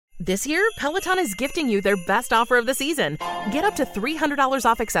This year, Peloton is gifting you their best offer of the season. Get up to $300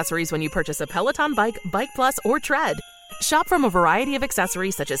 off accessories when you purchase a Peloton bike, Bike Plus, or Tread. Shop from a variety of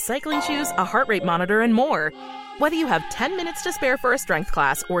accessories such as cycling shoes, a heart rate monitor, and more. Whether you have 10 minutes to spare for a strength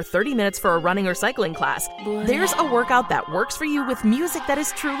class or 30 minutes for a running or cycling class, there's a workout that works for you with music that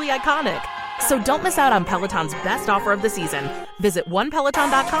is truly iconic. So don't miss out on Peloton's best offer of the season. Visit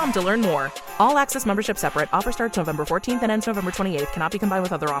onepeloton.com to learn more. All access membership separate. Offer starts November 14th and ends November 28th. Cannot be combined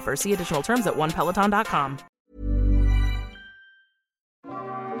with other offers. See additional terms at onepeloton.com.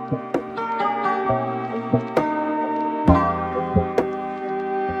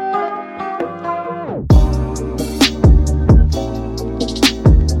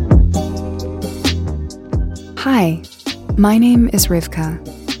 Hi, my name is Rivka,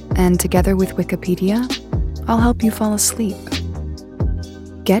 and together with Wikipedia, I'll help you fall asleep.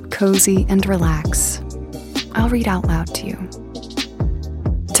 Get cozy and relax. I'll read out loud to you.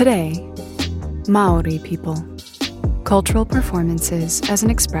 Today, Maori people. Cultural performances as an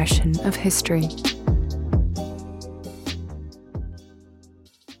expression of history.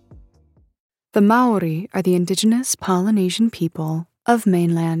 The Maori are the indigenous Polynesian people of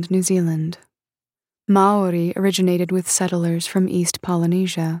mainland New Zealand. Maori originated with settlers from East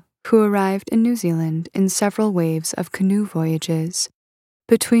Polynesia who arrived in New Zealand in several waves of canoe voyages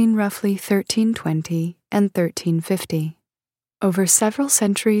between roughly 1320 and 1350. Over several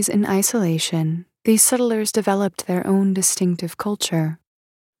centuries in isolation, these settlers developed their own distinctive culture,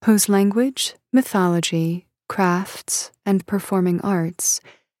 whose language, mythology, crafts, and performing arts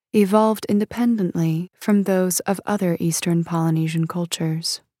evolved independently from those of other Eastern Polynesian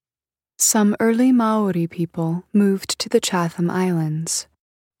cultures. Some early Māori people moved to the Chatham Islands,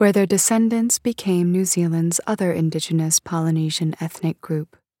 where their descendants became New Zealand's other indigenous Polynesian ethnic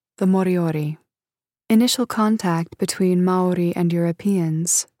group, the Moriori. Initial contact between Maori and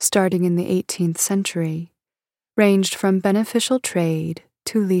Europeans, starting in the 18th century, ranged from beneficial trade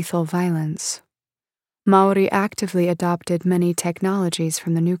to lethal violence. Maori actively adopted many technologies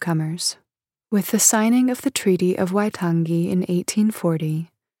from the newcomers. With the signing of the Treaty of Waitangi in 1840,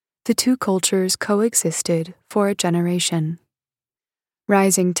 the two cultures coexisted for a generation.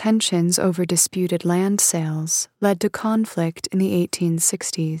 Rising tensions over disputed land sales led to conflict in the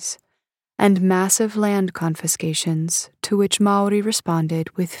 1860s, and massive land confiscations to which Maori responded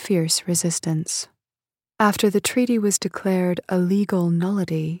with fierce resistance. After the treaty was declared a legal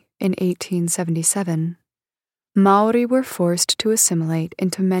nullity in 1877, Maori were forced to assimilate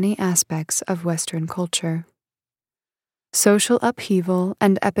into many aspects of Western culture. Social upheaval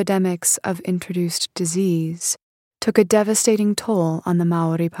and epidemics of introduced disease took a devastating toll on the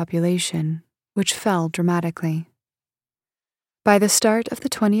Maori population, which fell dramatically. By the start of the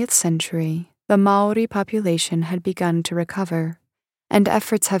 20th century, the Maori population had begun to recover, and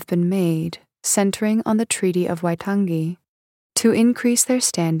efforts have been made, centering on the Treaty of Waitangi, to increase their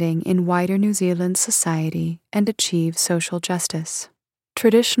standing in wider New Zealand society and achieve social justice.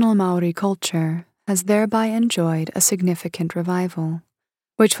 Traditional Maori culture has thereby enjoyed a significant revival,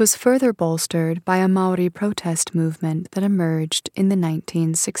 which was further bolstered by a Maori protest movement that emerged in the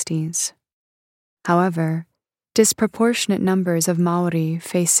 1960s. However, disproportionate numbers of Maori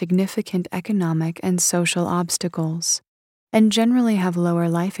face significant economic and social obstacles, and generally have lower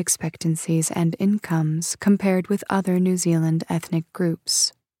life expectancies and incomes compared with other New Zealand ethnic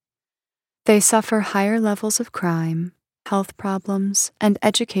groups. They suffer higher levels of crime, health problems, and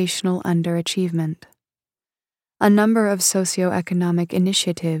educational underachievement. A number of socioeconomic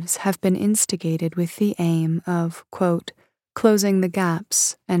initiatives have been instigated with the aim of, quote, closing the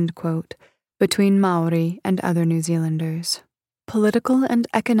gaps, end quote, between Maori and other New Zealanders. Political and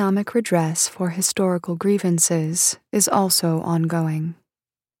economic redress for historical grievances is also ongoing.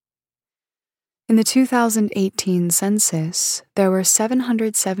 In the 2018 census, there were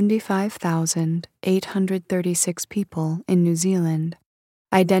 775,836 people in New Zealand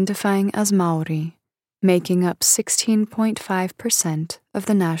identifying as Maori, making up 16.5% of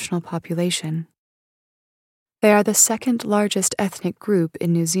the national population. They are the second largest ethnic group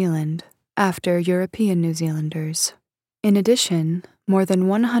in New Zealand, after European New Zealanders. In addition, more than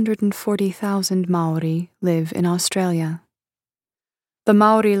 140,000 Maori live in Australia. The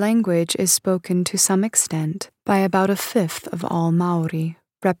Maori language is spoken to some extent by about a fifth of all Maori,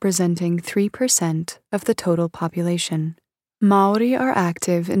 representing 3% of the total population. Maori are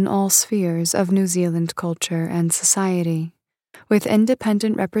active in all spheres of New Zealand culture and society, with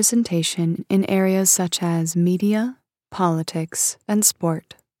independent representation in areas such as media, politics, and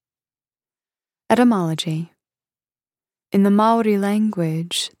sport. Etymology. In the Maori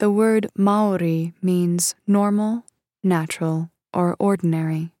language, the word Maori means normal, natural, or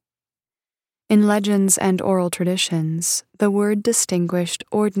ordinary. In legends and oral traditions, the word distinguished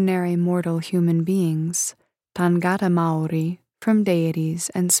ordinary mortal human beings, tangata Māori, from deities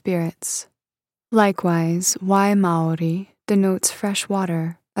and spirits. Likewise, wai Māori denotes fresh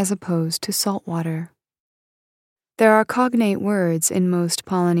water as opposed to salt water. There are cognate words in most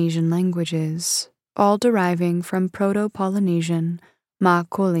Polynesian languages, all deriving from Proto-Polynesian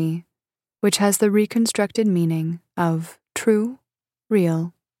ma'koli, which has the reconstructed meaning of true,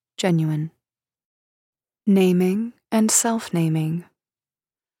 real, genuine. Naming and self-naming.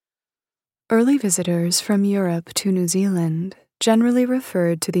 Early visitors from Europe to New Zealand generally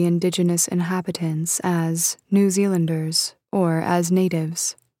referred to the indigenous inhabitants as New Zealanders or as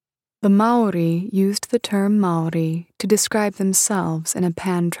natives. The Maori used the term Māori to describe themselves in a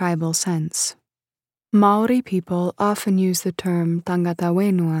pan-tribal sense. Māori people often use the term tangata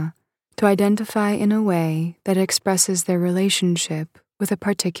wenua to identify in a way that expresses their relationship with a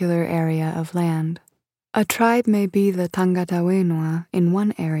particular area of land. A tribe may be the tangata wenua in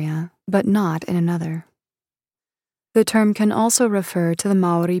one area, but not in another. The term can also refer to the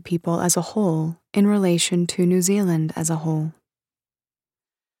Maori people as a whole in relation to New Zealand as a whole.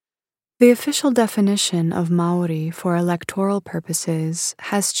 The official definition of Maori for electoral purposes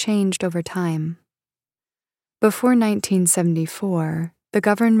has changed over time. Before 1974, the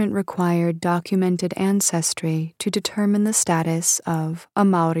government required documented ancestry to determine the status of a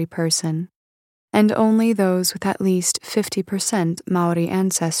Maori person, and only those with at least 50% Maori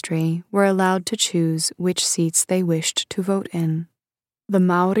ancestry were allowed to choose which seats they wished to vote in. The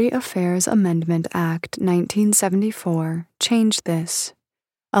Maori Affairs Amendment Act 1974 changed this,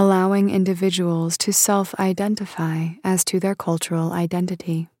 allowing individuals to self-identify as to their cultural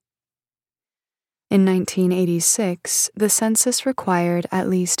identity. In 1986, the census required at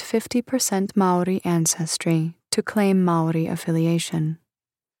least 50% Maori ancestry to claim Maori affiliation.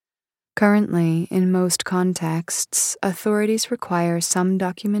 Currently, in most contexts, authorities require some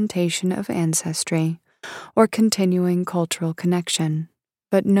documentation of ancestry or continuing cultural connection,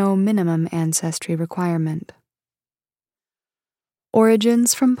 but no minimum ancestry requirement.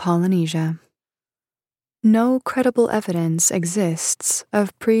 Origins from Polynesia. No credible evidence exists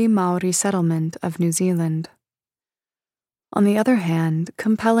of pre-Maori settlement of New Zealand. On the other hand,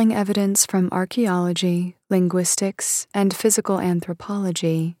 compelling evidence from archaeology, linguistics, and physical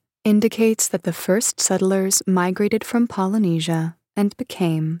anthropology indicates that the first settlers migrated from Polynesia and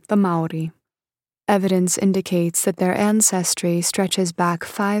became the Maori. Evidence indicates that their ancestry stretches back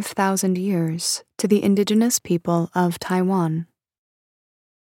 5,000 years to the indigenous people of Taiwan.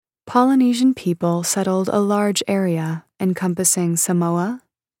 Polynesian people settled a large area encompassing Samoa,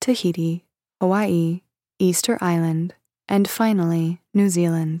 Tahiti, Hawaii, Easter Island, and finally New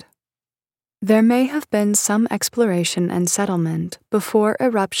Zealand. There may have been some exploration and settlement before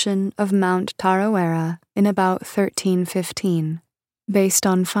eruption of Mount Tarawera in about 1315, based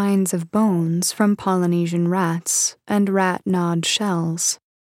on finds of bones from Polynesian rats and rat-gnawed shells,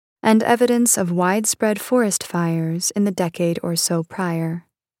 and evidence of widespread forest fires in the decade or so prior.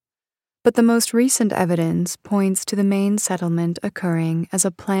 But the most recent evidence points to the main settlement occurring as a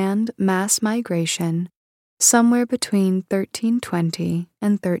planned mass migration somewhere between 1320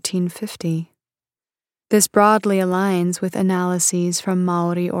 and 1350. This broadly aligns with analyses from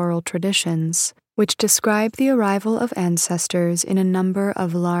Maori oral traditions, which describe the arrival of ancestors in a number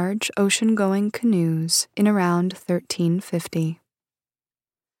of large ocean-going canoes in around 1350.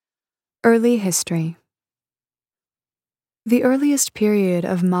 Early history. The earliest period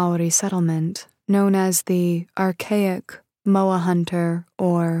of Maori settlement, known as the Archaic Moa Hunter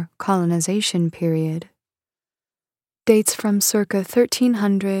or colonization period, dates from circa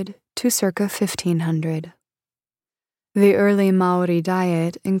 1300 to circa 1500. The early Maori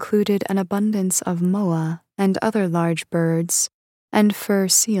diet included an abundance of moa and other large birds and fur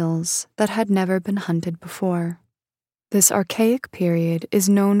seals that had never been hunted before. This archaic period is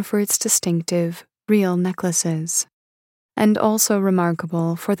known for its distinctive real necklaces, and also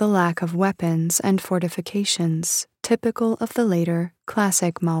remarkable for the lack of weapons and fortifications typical of the later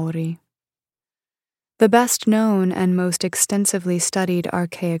classic Maori. The best known and most extensively studied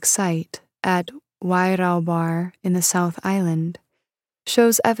archaic site at Wairaubar in the South Island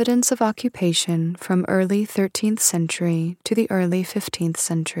shows evidence of occupation from early 13th century to the early 15th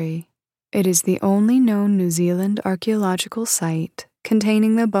century. It is the only known New Zealand archaeological site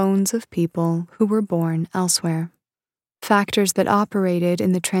containing the bones of people who were born elsewhere. Factors that operated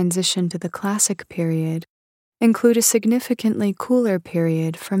in the transition to the Classic period include a significantly cooler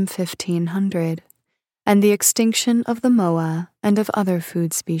period from 1500 and the extinction of the moa and of other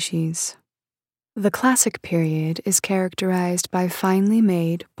food species. The Classic period is characterized by finely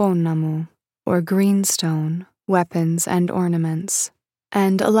made pounamu, or greenstone, weapons and ornaments,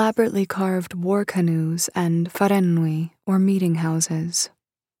 and elaborately carved war canoes and wharenui, or meeting houses.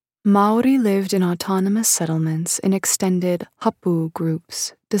 Maori lived in autonomous settlements in extended hapu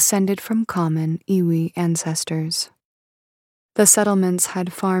groups descended from common iwi ancestors. The settlements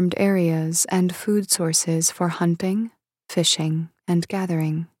had farmed areas and food sources for hunting, fishing, and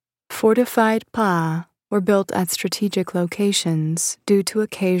gathering. Fortified pā were built at strategic locations due to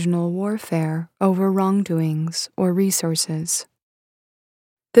occasional warfare over wrongdoings or resources.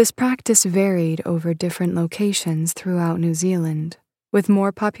 This practice varied over different locations throughout New Zealand, with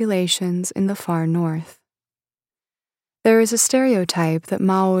more populations in the far north. There is a stereotype that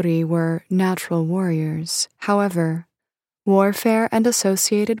Maori were natural warriors. However, warfare and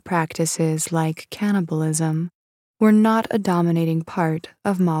associated practices like cannibalism were not a dominating part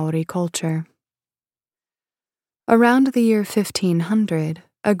of Maori culture. Around the year 1500,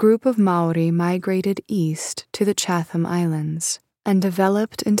 a group of Maori migrated east to the Chatham Islands and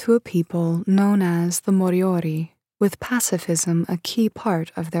developed into a people known as the Moriori, with pacifism a key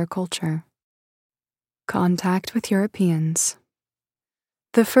part of their culture. Contact with Europeans.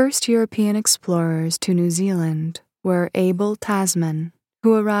 The first European explorers to New Zealand were Abel Tasman,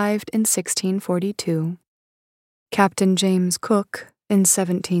 who arrived in 1642, Captain James Cook in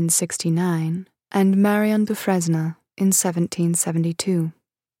 1769, and Marion de Fresne in 1772.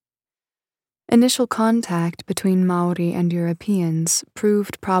 Initial contact between Maori and Europeans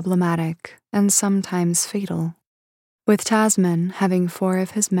proved problematic and sometimes fatal, with Tasman having 4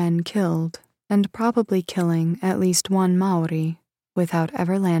 of his men killed and probably killing at least one Maori without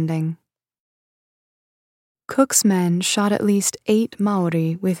ever landing. Cook's men shot at least 8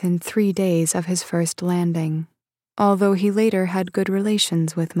 Maori within 3 days of his first landing, although he later had good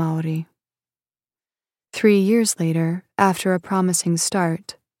relations with Maori. 3 years later, after a promising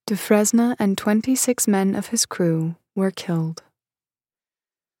start, de Fresne and 26 men of his crew were killed.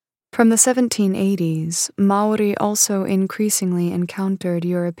 From the 1780s, Maori also increasingly encountered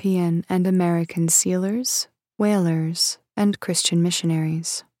European and American sealers, whalers, and Christian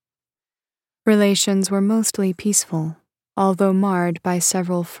missionaries. Relations were mostly peaceful, although marred by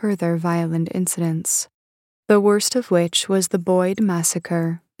several further violent incidents, the worst of which was the Boyd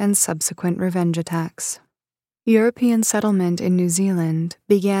Massacre and subsequent revenge attacks. European settlement in New Zealand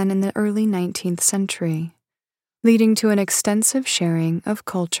began in the early 19th century, leading to an extensive sharing of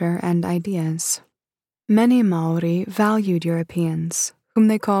culture and ideas. Many Maori valued Europeans, whom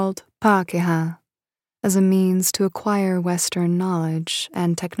they called Pākehā, as a means to acquire Western knowledge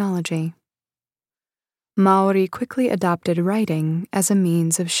and technology. Maori quickly adopted writing as a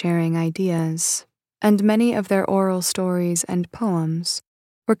means of sharing ideas, and many of their oral stories and poems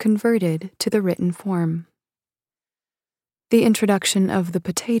were converted to the written form. The introduction of the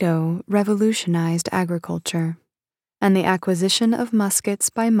potato revolutionized agriculture, and the acquisition of muskets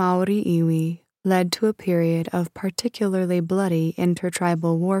by Māori iwi led to a period of particularly bloody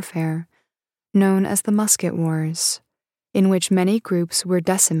intertribal warfare known as the Musket Wars, in which many groups were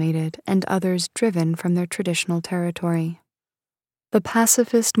decimated and others driven from their traditional territory. The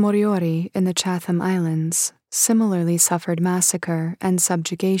pacifist Moriori in the Chatham Islands similarly suffered massacre and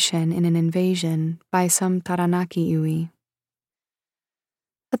subjugation in an invasion by some Taranaki iwi.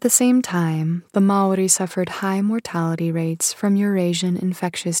 At the same time, the Maori suffered high mortality rates from Eurasian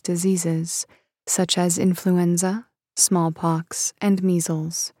infectious diseases such as influenza, smallpox, and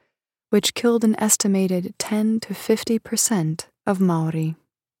measles, which killed an estimated 10 to 50% of Maori.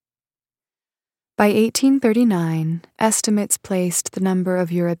 By 1839, estimates placed the number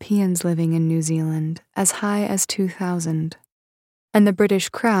of Europeans living in New Zealand as high as 2,000, and the British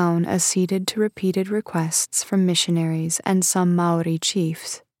Crown acceded to repeated requests from missionaries and some Maori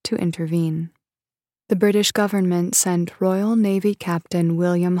chiefs to intervene. The British government sent Royal Navy Captain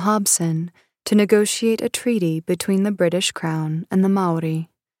William Hobson to negotiate a treaty between the British Crown and the Maori,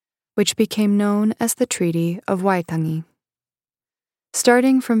 which became known as the Treaty of Waitangi.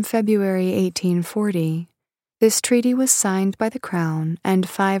 Starting from February 1840, this treaty was signed by the Crown and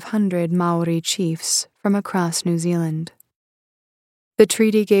 500 Maori chiefs from across New Zealand. The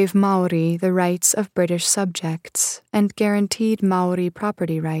treaty gave Maori the rights of British subjects and guaranteed Maori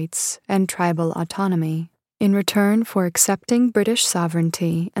property rights and tribal autonomy in return for accepting British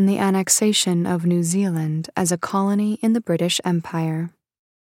sovereignty and the annexation of New Zealand as a colony in the British Empire.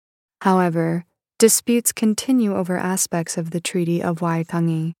 However, disputes continue over aspects of the Treaty of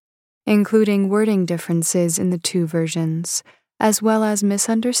Waitangi, including wording differences in the two versions, as well as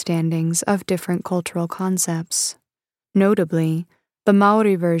misunderstandings of different cultural concepts. Notably, the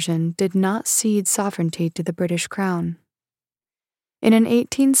Maori version did not cede sovereignty to the British Crown. In an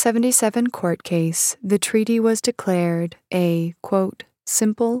 1877 court case, the treaty was declared a, quote,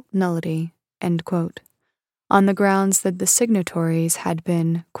 simple nullity, end quote, on the grounds that the signatories had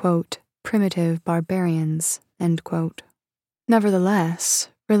been, quote, primitive barbarians, end quote. Nevertheless,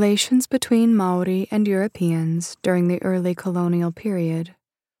 relations between Maori and Europeans during the early colonial period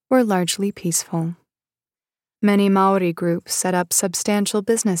were largely peaceful. Many Maori groups set up substantial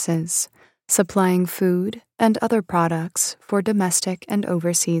businesses, supplying food and other products for domestic and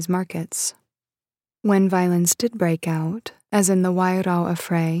overseas markets. When violence did break out, as in the Wairau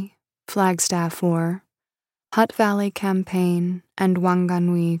Affray, Flagstaff War, Hutt Valley Campaign, and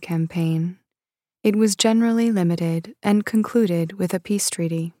Wanganui Campaign, it was generally limited and concluded with a peace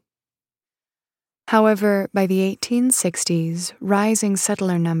treaty. However, by the 1860s, rising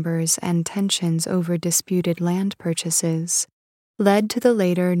settler numbers and tensions over disputed land purchases led to the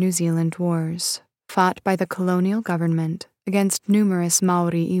later New Zealand Wars, fought by the colonial government against numerous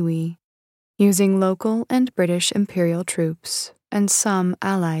Maori iwi, using local and British imperial troops and some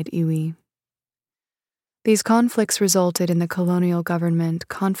allied iwi. These conflicts resulted in the colonial government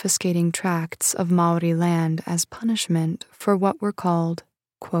confiscating tracts of Maori land as punishment for what were called,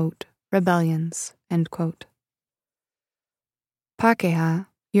 quote, rebellions, end quote. Pākehā,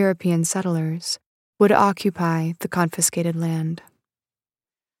 European settlers, would occupy the confiscated land.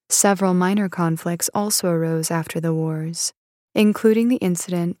 Several minor conflicts also arose after the wars, including the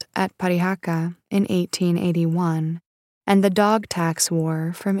incident at Parihaka in 1881 and the Dog Tax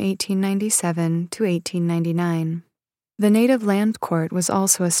War from 1897 to 1899. The Native Land Court was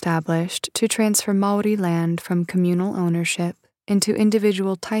also established to transfer Maori land from communal ownership into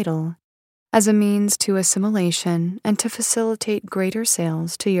individual title as a means to assimilation and to facilitate greater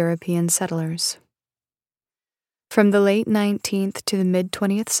sales to European settlers. From the late 19th to the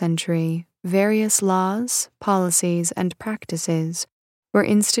mid-20th century, various laws, policies, and practices were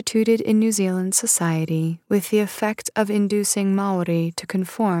instituted in New Zealand society with the effect of inducing Maori to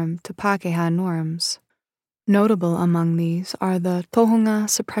conform to Pākehā norms. Notable among these are the Tohunga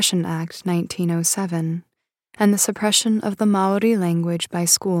Suppression Act 1907 and the suppression of the Maori language by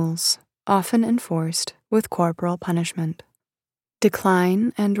schools, often enforced with corporal punishment.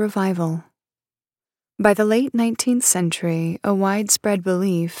 Decline and revival. By the late 19th century, a widespread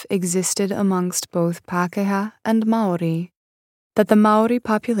belief existed amongst both Pākehā and Maori that the Maori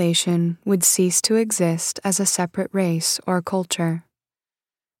population would cease to exist as a separate race or culture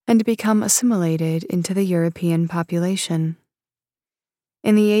and become assimilated into the European population.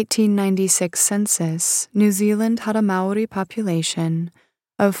 In the 1896 census, New Zealand had a Maori population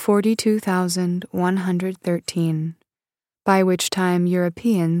of 42,113, by which time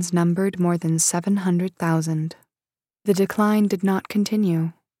Europeans numbered more than 700,000. The decline did not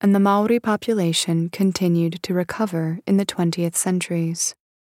continue, and the Maori population continued to recover in the 20th centuries.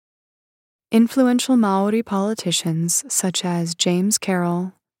 Influential Maori politicians such as James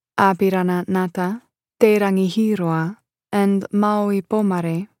Carroll, Apirana Ngata, Te Rangihiroa, and Maui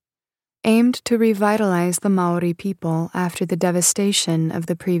Pomare aimed to revitalize the Māori people after the devastation of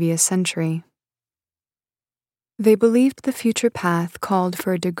the previous century. They believed the future path called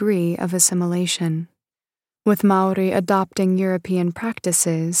for a degree of assimilation, with Maori adopting European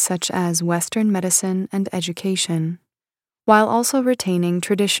practices such as Western medicine and education, while also retaining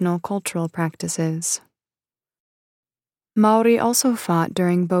traditional cultural practices. Maori also fought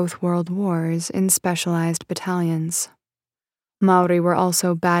during both world wars in specialized battalions. Maori were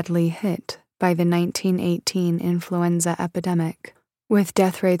also badly hit by the 1918 influenza epidemic, with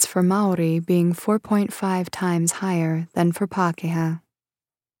death rates for Maori being 4.5 times higher than for Pākehā.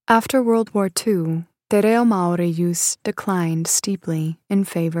 After World War II, Te Reo Maori use declined steeply in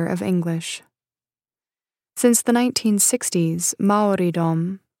favor of English. Since the 1960s,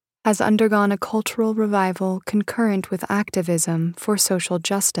 Maoridom has undergone a cultural revival concurrent with activism for social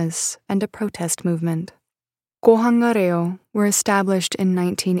justice and a protest movement. Kohanga Reo were established in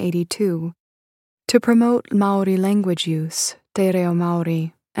 1982 to promote Maori language use, Te Reo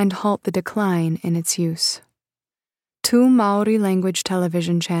Maori, and halt the decline in its use. 2 Maori language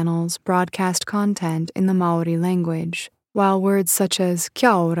television channels broadcast content in the Maori language, while words such as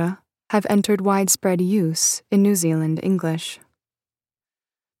kia ora have entered widespread use in New Zealand English.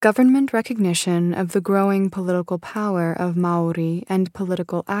 Government recognition of the growing political power of Maori and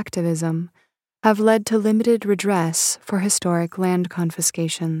political activism have led to limited redress for historic land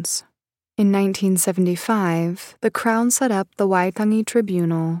confiscations. In 1975, the Crown set up the Waitangi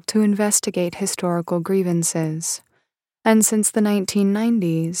Tribunal to investigate historical grievances, and since the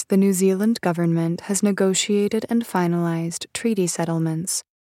 1990s, the New Zealand government has negotiated and finalized treaty settlements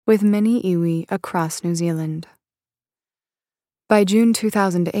with many iwi across New Zealand. By June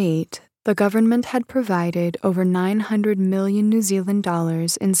 2008, the government had provided over 900 million New Zealand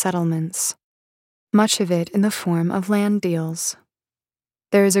dollars in settlements, much of it in the form of land deals.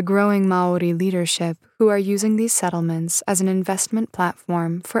 There is a growing Māori leadership who are using these settlements as an investment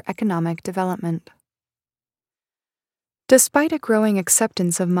platform for economic development. Despite a growing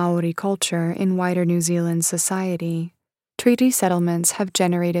acceptance of Māori culture in wider New Zealand society, treaty settlements have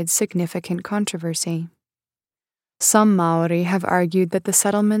generated significant controversy. Some Māori have argued that the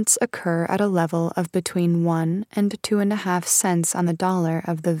settlements occur at a level of between 1 and 2.5 cents on the dollar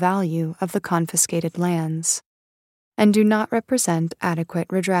of the value of the confiscated lands, and do not represent adequate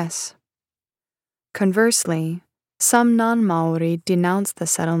redress. Conversely, some non-Māori denounce the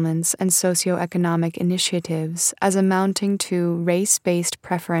settlements and socio-economic initiatives as amounting to race-based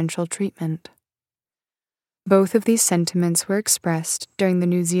preferential treatment. Both of these sentiments were expressed during the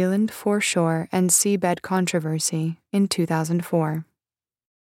New Zealand foreshore and seabed controversy in 2004.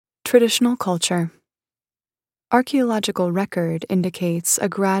 Traditional culture. Archaeological record indicates a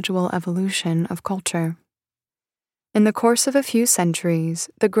gradual evolution of culture. In the course of a few centuries,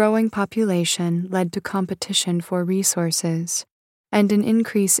 the growing population led to competition for resources and an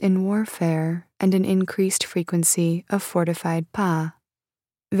increase in warfare and an increased frequency of fortified pa.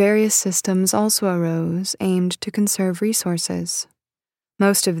 Various systems also arose aimed to conserve resources.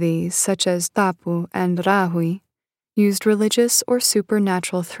 Most of these, such as tapu and rahui, used religious or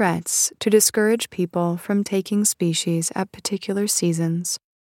supernatural threats to discourage people from taking species at particular seasons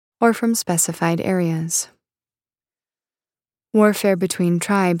or from specified areas. Warfare between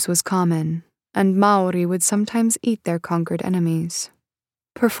tribes was common, and Māori would sometimes eat their conquered enemies.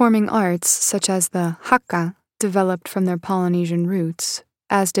 Performing arts such as the haka developed from their Polynesian roots,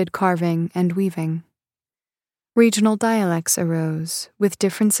 as did carving and weaving. Regional dialects arose, with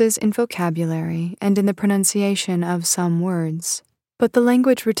differences in vocabulary and in the pronunciation of some words, but the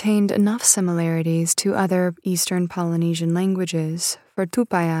language retained enough similarities to other Eastern Polynesian languages for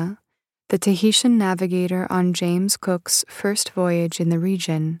Tupaya, the Tahitian navigator on James Cook's first voyage in the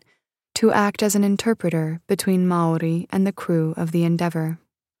region, to act as an interpreter between Māori and the crew of the Endeavour.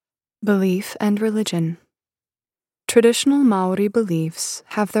 Belief and religion. Traditional Māori beliefs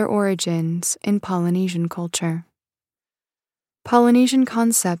have their origins in Polynesian culture. Polynesian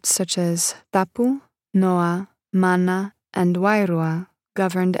concepts such as tapu, noa, mana, and wairua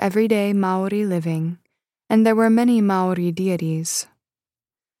governed everyday Māori living, and there were many Māori deities.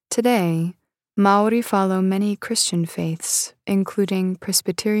 Today, Māori follow many Christian faiths, including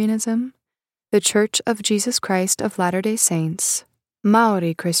Presbyterianism, the Church of Jesus Christ of Latter-day Saints,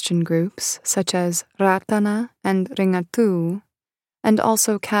 Māori Christian groups such as Ratana and Ringatu, and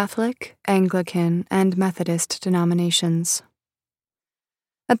also Catholic, Anglican, and Methodist denominations.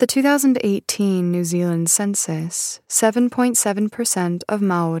 At the 2018 New Zealand census, 7.7% of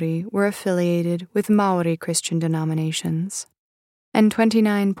Māori were affiliated with Māori Christian denominations, and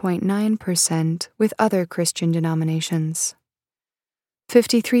 29.9% with other Christian denominations.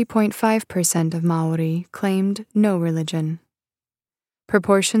 53.5% of Māori claimed no religion.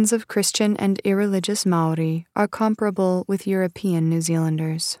 Proportions of Christian and irreligious Māori are comparable with European New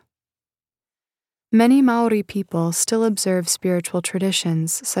Zealanders. Many Māori people still observe spiritual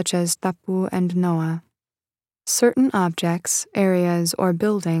traditions such as tapu and noa. Certain objects, areas, or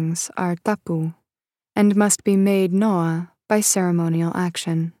buildings are tapu and must be made noa by ceremonial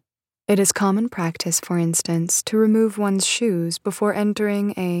action. It is common practice, for instance, to remove one's shoes before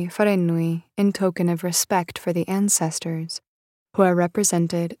entering a wharenui in token of respect for the ancestors, who are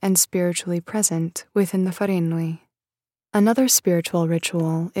represented and spiritually present within the wharenui. Another spiritual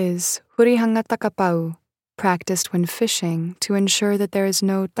ritual is hurihanga takapau, practiced when fishing to ensure that there is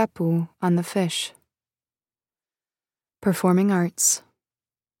no tapu on the fish. Performing arts.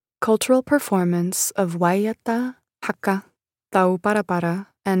 Cultural performance of waiata, haka, tau parapara,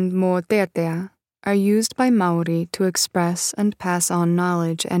 and mo'oteatea are used by Māori to express and pass on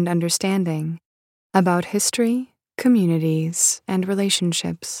knowledge and understanding about history, communities, and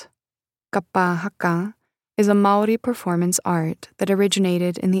relationships. Kapa haka is a Māori performance art that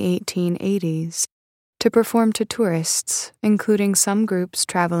originated in the 1880s to perform to tourists, including some groups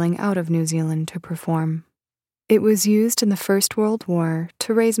traveling out of New Zealand to perform. It was used in the First World War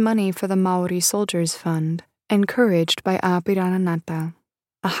to raise money for the Māori Soldiers Fund, encouraged by Āpirana Ngata.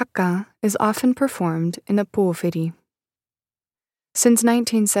 A haka is often performed in a pu'owhiri. Since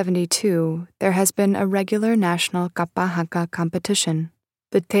 1972, there has been a regular national kapa haka competition,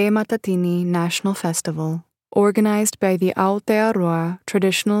 the Te Matatini National Festival, organized by the Aotearoa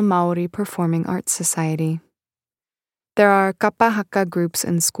Traditional Māori Performing Arts Society. There are kapa haka groups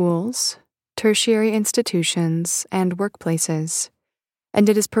in schools, tertiary institutions, and workplaces, and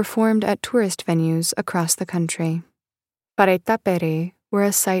it is performed at tourist venues across the country. Paretapere were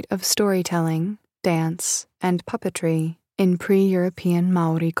a site of storytelling, dance, and puppetry in pre-European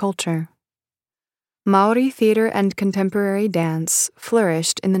Maori culture. Maori theater and contemporary dance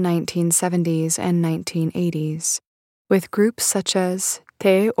flourished in the 1970s and 1980s, with groups such as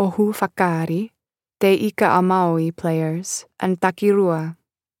Te Ohu Whakaari, Te Ika a Maui players, and Takirua.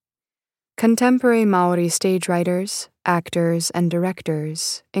 Contemporary Maori stage writers, actors, and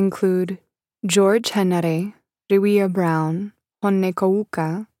directors include George Henare, Riwia Brown, Honne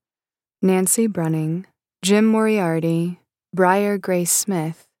Kouka, Nancy Brunning, Jim Moriarty, Briar Grace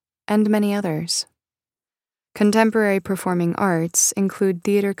Smith, and many others. Contemporary performing arts include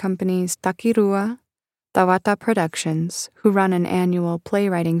theater companies Takirua, Tawata Productions, who run an annual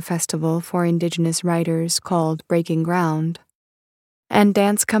playwriting festival for Indigenous writers called Breaking Ground, and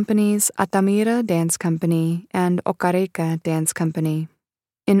dance companies Atamira Dance Company and Okareka Dance Company.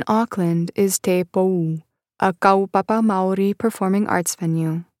 In Auckland is Te Pou, a kaupapa Maori performing arts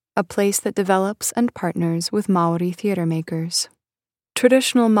venue, a place that develops and partners with Maori theater makers.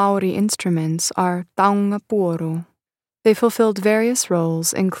 Traditional Maori instruments are taonga puoro. They fulfilled various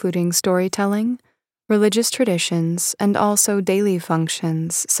roles including storytelling, religious traditions, and also daily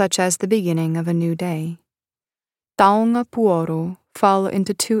functions such as the beginning of a new day. Taonga puoro fall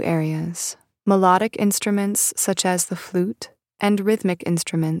into two areas: melodic instruments such as the flute, and rhythmic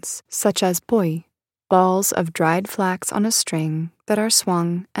instruments such as poi, balls of dried flax on a string that are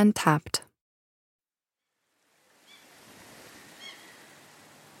swung and tapped.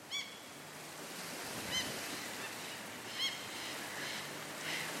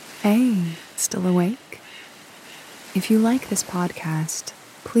 Hey, still awake? If you like this podcast,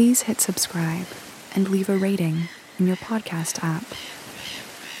 please hit subscribe and leave a rating in your podcast app.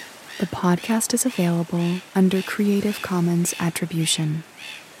 The podcast is available under Creative Commons Attribution.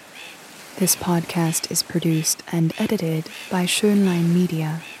 This podcast is produced and edited by Schönlein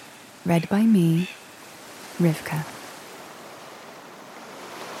Media, read by me, Rivka.